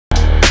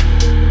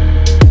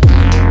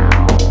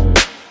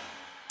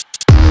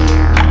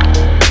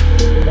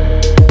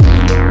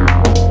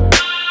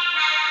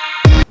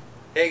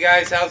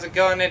guys, how's it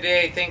going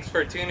today? Thanks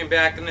for tuning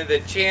back into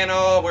the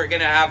channel. We're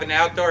gonna have an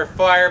outdoor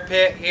fire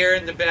pit here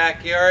in the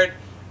backyard.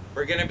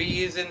 We're gonna be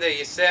using the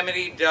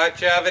Yosemite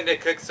Dutch oven to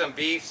cook some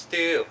beef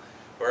stew.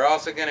 We're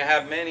also gonna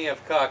have many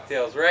of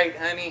cocktails, right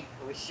honey?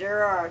 We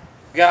sure are.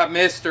 Got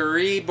Mr.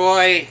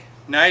 Reboy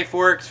Knife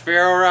Works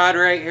ferro rod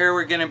right here.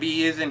 We're gonna be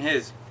using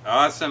his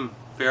awesome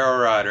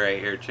ferro rod right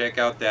here. Check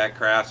out that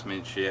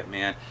craftsmanship,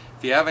 man.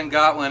 If you haven't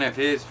got one of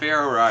his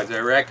ferro rods, I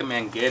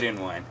recommend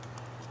getting one.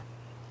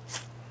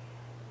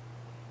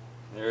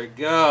 There it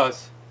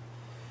goes.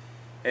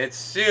 It's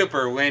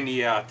super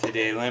windy out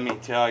today, let me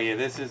tell you.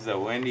 This is the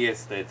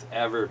windiest that's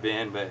ever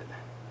been, but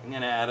I'm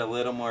gonna add a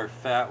little more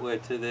fat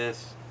wood to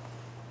this.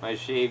 My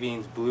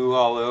shavings blew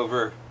all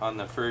over on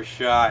the first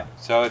shot.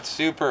 So it's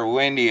super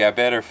windy. I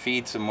better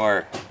feed some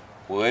more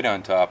wood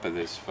on top of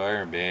this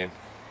fire, babe.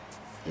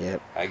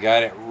 Yep. I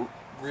got it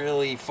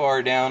really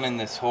far down in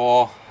this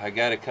hole. I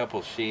got a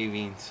couple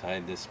shavings I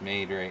just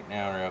made right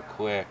now real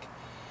quick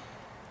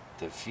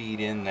to feed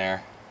in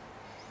there.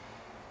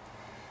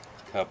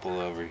 Couple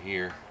over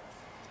here.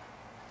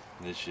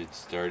 This should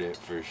start it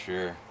for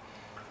sure.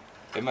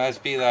 It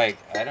must be like,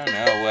 I don't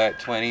know what,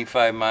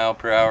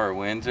 25-mile-per-hour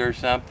winds or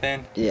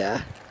something.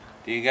 Yeah.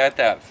 Do you got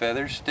that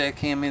feather stick?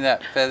 Hand me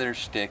that feather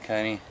stick,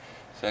 honey.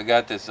 So I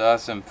got this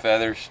awesome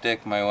feather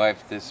stick my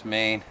wife just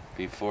made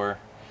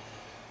beforehand.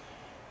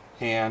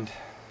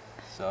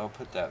 So I'll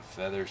put that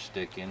feather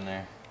stick in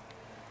there.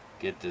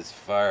 Get this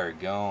fire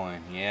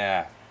going,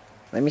 yeah.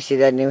 Let me see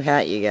that new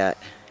hat you got.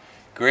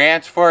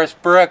 Grants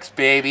Forest Brooks,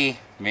 baby.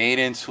 Made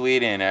in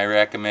Sweden. I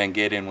recommend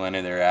getting one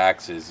of their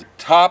axes.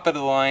 Top of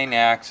the line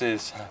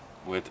axes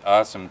with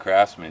awesome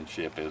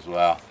craftsmanship as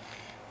well.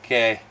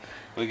 Okay,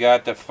 we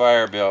got the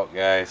fire built,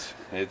 guys.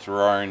 It's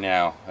roaring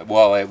now.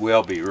 Well, it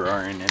will be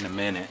roaring in a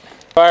minute.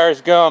 Fire's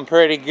going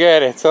pretty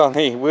good. It's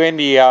only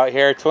windy out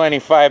here.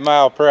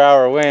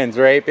 25-mile-per-hour winds,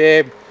 right,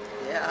 babe?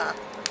 Yeah.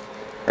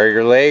 Are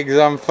your legs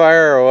on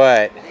fire or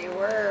what? They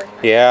were.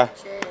 Yeah.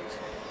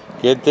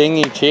 Good thing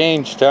you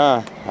changed,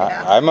 huh?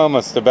 Yeah. I'm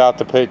almost about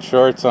to put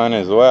shorts on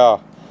as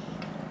well.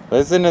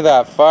 Listen to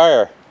that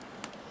fire.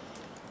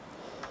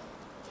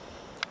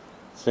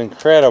 It's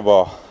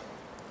incredible.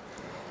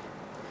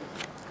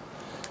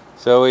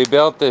 So we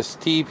built this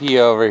teepee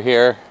over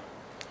here,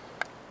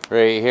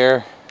 right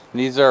here.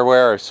 These are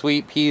where our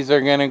sweet peas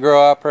are gonna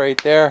grow up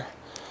right there.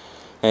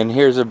 And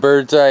here's a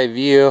bird's eye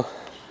view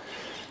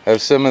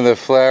of some of the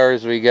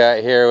flowers we got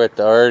here with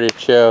the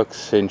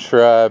artichokes and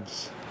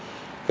shrubs.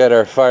 Got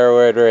our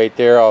firewood right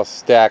there all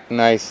stacked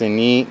nice and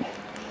neat.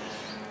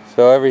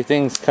 So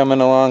everything's coming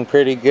along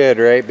pretty good,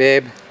 right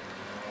babe?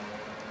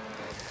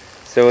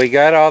 So we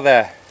got all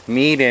the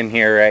meat in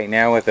here right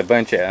now with a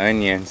bunch of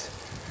onions.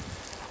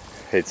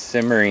 It's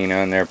simmering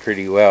on there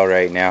pretty well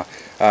right now.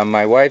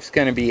 My wife's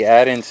going to be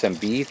adding some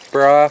beef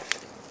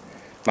broth.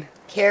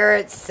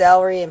 Carrots,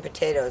 celery, and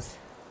potatoes.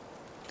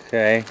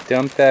 Okay,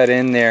 dump that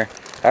in there.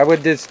 I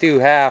would just do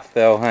half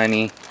though,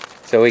 honey,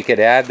 so we could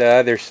add the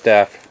other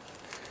stuff.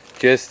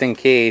 Just in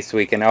case,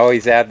 we can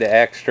always add the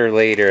extra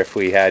later if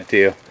we had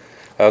to.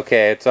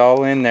 Okay, it's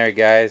all in there,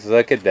 guys.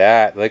 Look at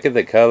that. Look at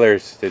the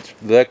colors. It's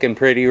looking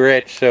pretty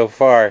rich so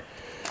far.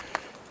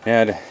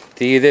 Now,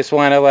 do you just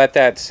want to let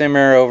that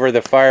simmer over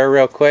the fire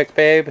real quick,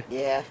 babe?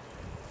 Yeah.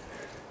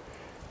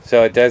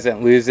 So it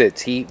doesn't lose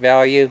its heat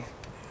value?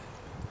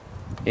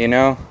 You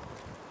know?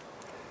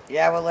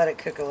 Yeah, we'll let it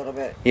cook a little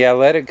bit. Yeah,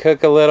 let it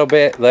cook a little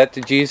bit. Let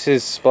the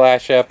juices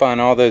splash up on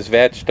all those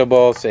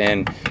vegetables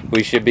and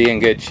we should be in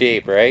good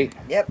shape, right?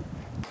 Yep.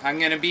 I'm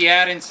going to be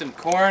adding some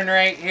corn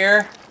right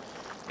here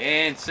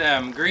and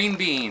some green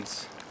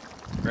beans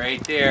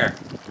right there.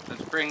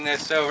 Let's bring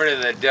this over to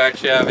the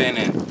Dutch oven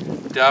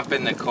and dump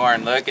in the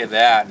corn. Look at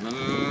that.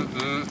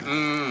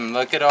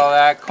 Look at all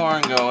that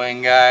corn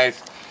going,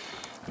 guys.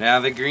 Now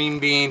the green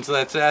beans.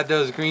 Let's add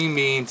those green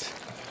beans.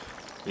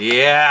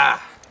 Yeah.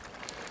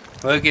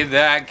 Look at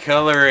that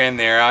color in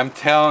there. I'm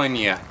telling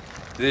you,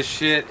 this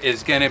shit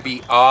is gonna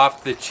be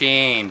off the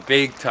chain,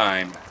 big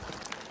time.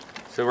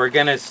 So we're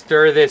gonna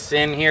stir this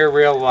in here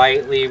real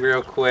lightly,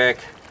 real quick,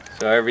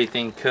 so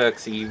everything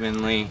cooks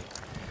evenly.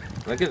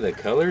 Look at the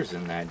colors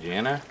in that,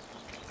 Jenna.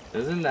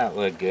 Doesn't that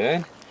look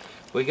good?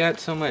 We got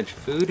so much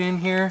food in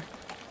here.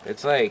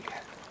 It's like,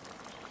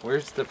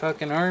 where's the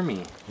fucking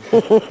army?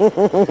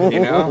 You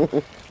know?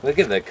 Look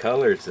at the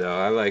colors though.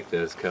 I like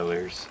those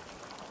colors.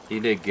 You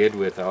did good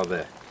with all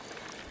the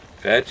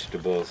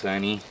vegetables,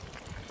 honey.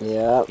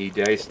 Yeah. You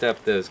diced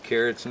up those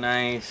carrots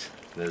nice,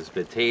 those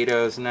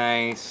potatoes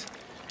nice.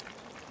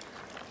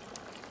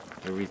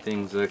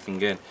 Everything's looking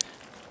good.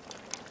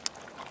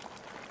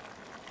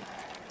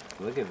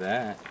 Look at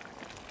that.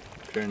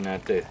 Trying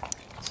not to.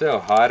 It's so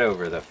hot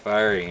over the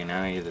fire, you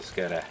know, you just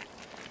gotta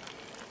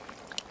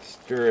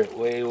stir it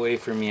way away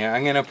from you.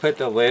 I'm gonna put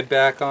the lid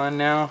back on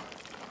now.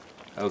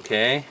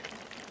 Okay.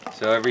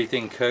 So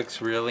everything cooks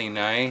really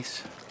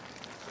nice.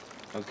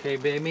 Okay,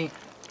 baby?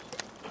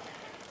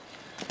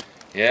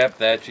 Yep,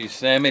 that's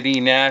Yosemite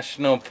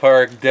National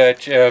Park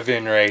Dutch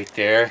oven right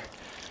there.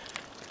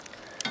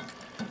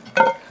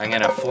 I'm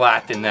gonna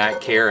flatten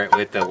that carrot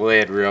with the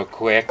lid real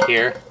quick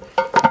here.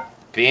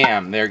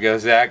 Bam, there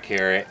goes that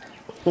carrot.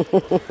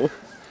 There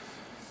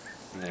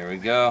we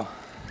go.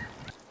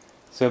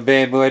 So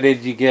babe, what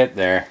did you get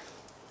there?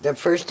 The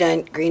first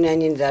green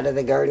onions out of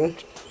the garden.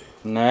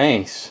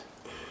 Nice.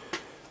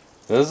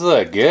 Those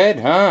look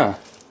good, huh?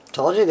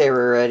 Told you they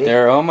were ready.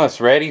 They're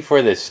almost ready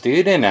for the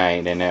stew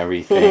tonight and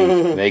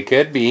everything. They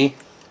could be.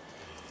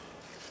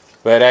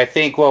 But I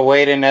think we'll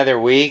wait another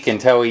week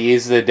until we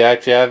use the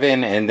Dutch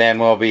oven, and then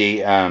we'll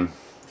be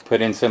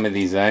putting some of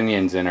these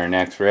onions in our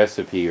next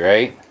recipe,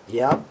 right?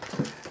 Yep.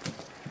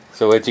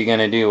 So what you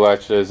gonna do,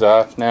 wash those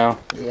off now?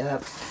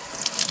 Yep.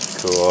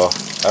 Cool.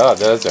 Oh,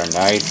 those are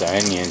nice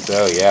onions.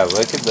 Oh yeah,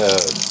 look at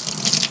those.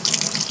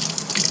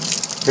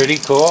 Pretty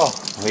cool.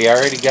 We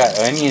already got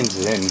onions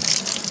in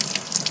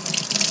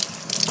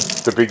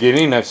the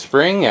beginning of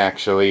spring,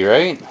 actually,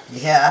 right?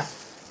 Yeah.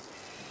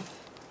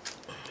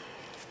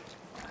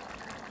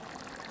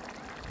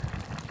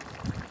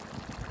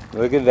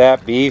 Look at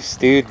that beef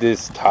stew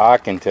just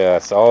talking to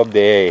us all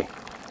day.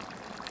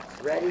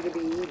 Ready to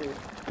be eaten.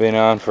 Been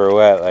on for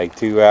what, like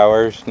 2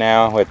 hours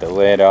now with the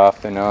lid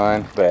off and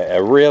on. But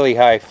a really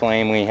high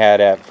flame we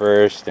had at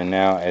first, and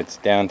now it's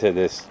down to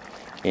this,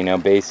 you know,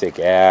 basic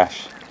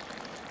ash.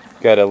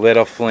 Got a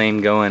little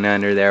flame going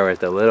under there with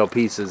the little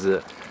pieces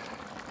of,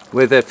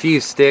 with a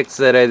few sticks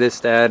that I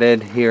just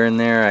added here and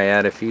there. I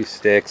add a few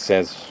sticks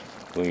as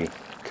we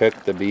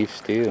cook the beef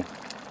stew.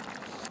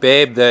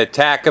 Babe, the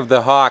attack of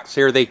the hawks,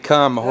 here they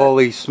come.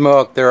 Holy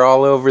smoke, they're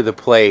all over the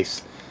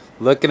place.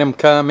 Look at them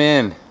come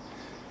in.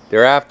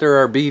 They're after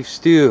our beef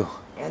stew.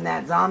 And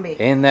that zombie.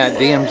 And that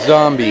damn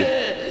zombie.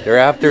 They're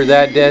after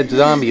that dead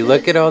zombie.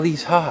 Look at all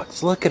these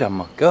hawks. Look at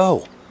them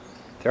go.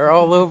 They're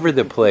all over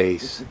the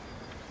place.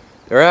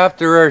 They're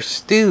after our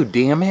stew,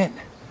 damn it.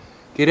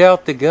 Get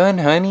out the gun,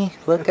 honey.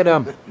 Look at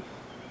him.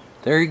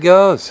 There he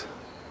goes.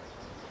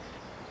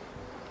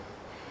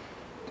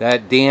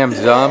 That damn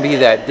zombie,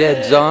 that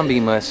dead zombie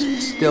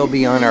must still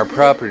be on our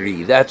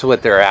property. That's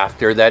what they're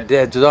after, that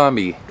dead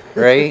zombie,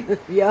 right?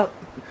 Yep.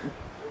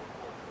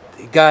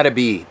 They gotta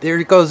be.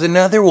 There goes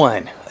another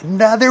one.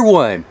 Another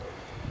one.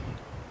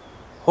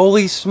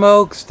 Holy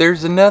smokes,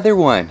 there's another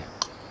one.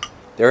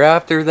 They're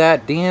after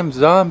that damn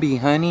zombie,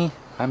 honey.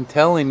 I'm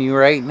telling you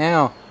right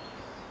now.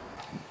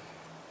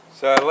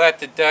 So I let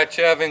the Dutch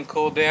oven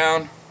cool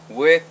down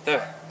with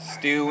the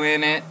stew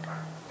in it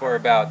for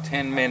about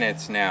 10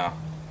 minutes now.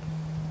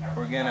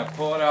 We're gonna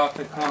pull it off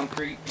the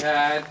concrete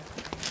pad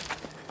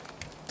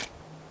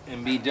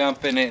and be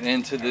dumping it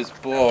into this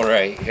bowl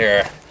right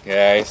here,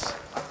 guys.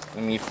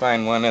 Let me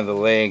find one of the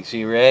legs.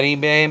 You ready,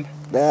 babe?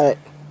 Got it.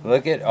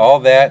 Look at all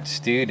that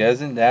stew.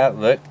 Doesn't that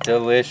look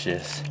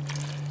delicious?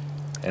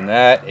 And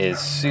that is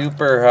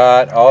super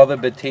hot. All the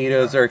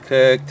potatoes are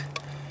cooked.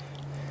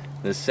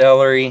 The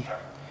celery.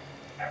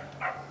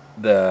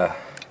 The,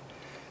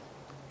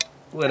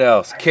 what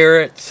else?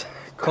 Carrots.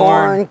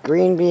 Corn,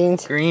 green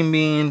beans. Green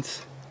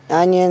beans.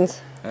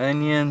 Onions.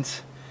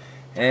 Onions.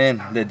 And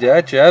the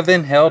Dutch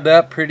oven held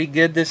up pretty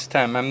good this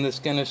time. I'm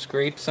just going to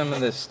scrape some of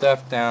this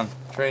stuff down.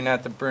 Try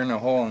not to burn a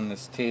hole in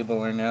this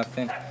table or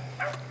nothing.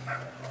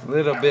 A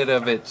little bit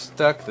of it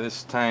stuck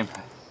this time.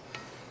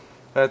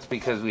 That's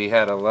because we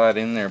had a lot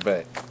in there,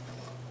 but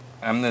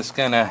I'm just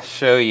going to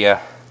show you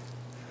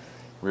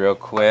real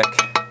quick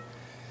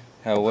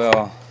how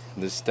well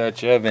this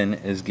Dutch oven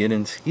is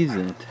getting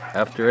seasoned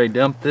after I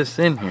dump this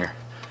in here.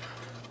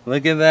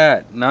 Look at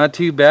that. Not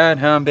too bad,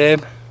 huh,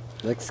 babe?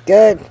 Looks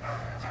good.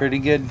 Pretty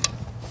good.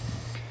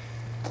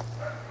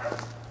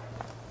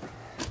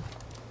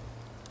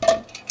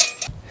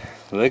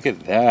 Look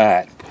at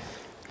that.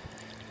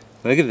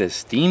 Look at the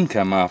steam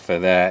come off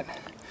of that.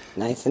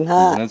 Nice and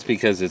hot. That's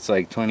because it's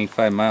like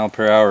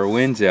 25-mile-per-hour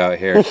winds out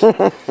here.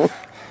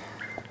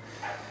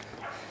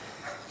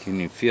 Can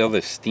you feel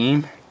the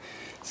steam?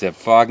 Is it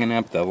fogging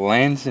up the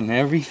lens and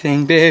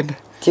everything, babe?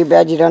 Too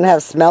bad you don't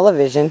have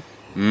smell-o-vision.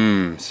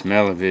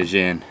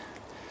 Smell-o-vision.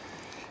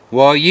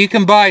 Well, you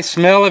can buy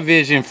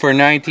smell-o-vision for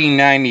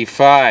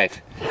 $19.95.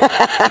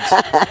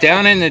 It's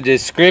down in the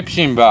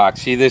description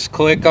box. You just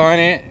click on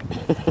it,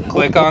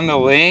 click on the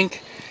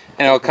link,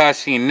 and it'll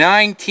cost you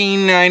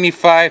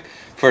 $19.95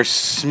 for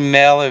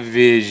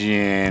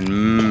smell-o-vision.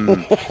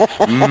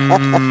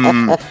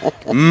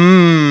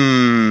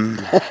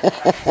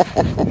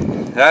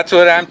 That's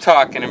what I'm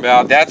talking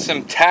about. That's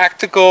some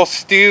tactical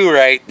stew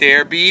right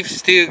there. Beef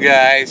stew,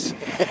 guys.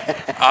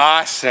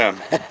 Awesome.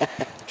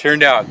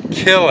 Turned out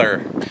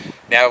killer.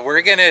 Now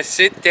we're gonna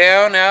sit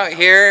down out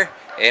here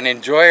and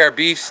enjoy our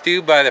beef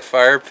stew by the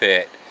fire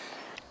pit.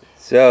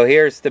 So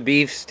here's the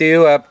beef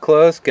stew up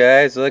close,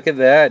 guys. Look at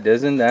that.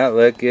 Doesn't that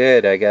look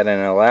good? I got an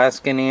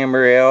Alaskan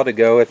amber ale to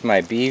go with my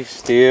beef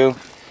stew.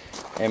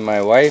 And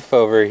my wife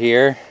over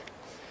here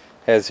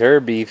has her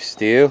beef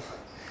stew.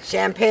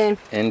 Champagne.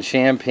 And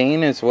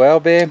champagne as well,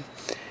 babe.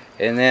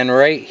 And then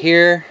right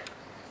here,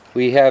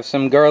 we have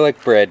some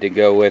garlic bread to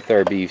go with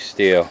our beef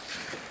stew.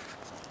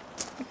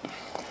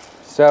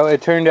 So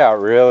it turned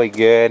out really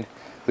good.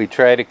 We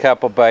tried a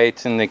couple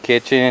bites in the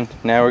kitchen.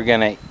 Now we're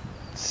gonna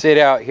sit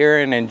out here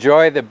and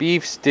enjoy the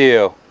beef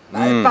stew.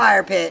 By the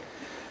fire pit.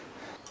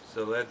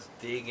 So let's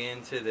dig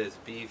into this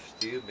beef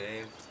stew,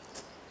 babe.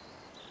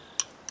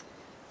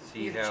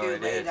 See You're how too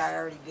it late, is. I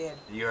already did.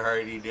 You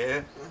already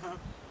did? Uh-huh.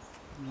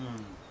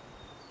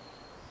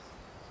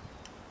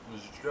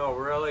 It's still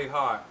really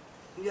hot.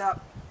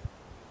 Yep.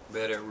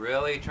 But it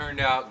really turned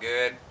out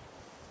good.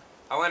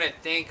 I want to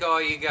thank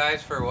all you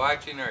guys for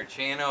watching our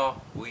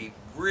channel. We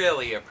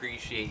really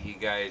appreciate you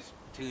guys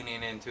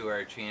tuning into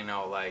our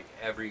channel like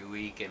every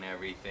week and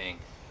everything.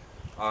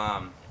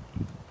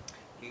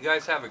 You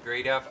guys have a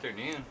great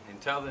afternoon.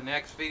 Until the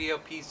next video,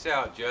 peace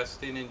out.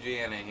 Justin and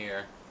Jana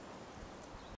here.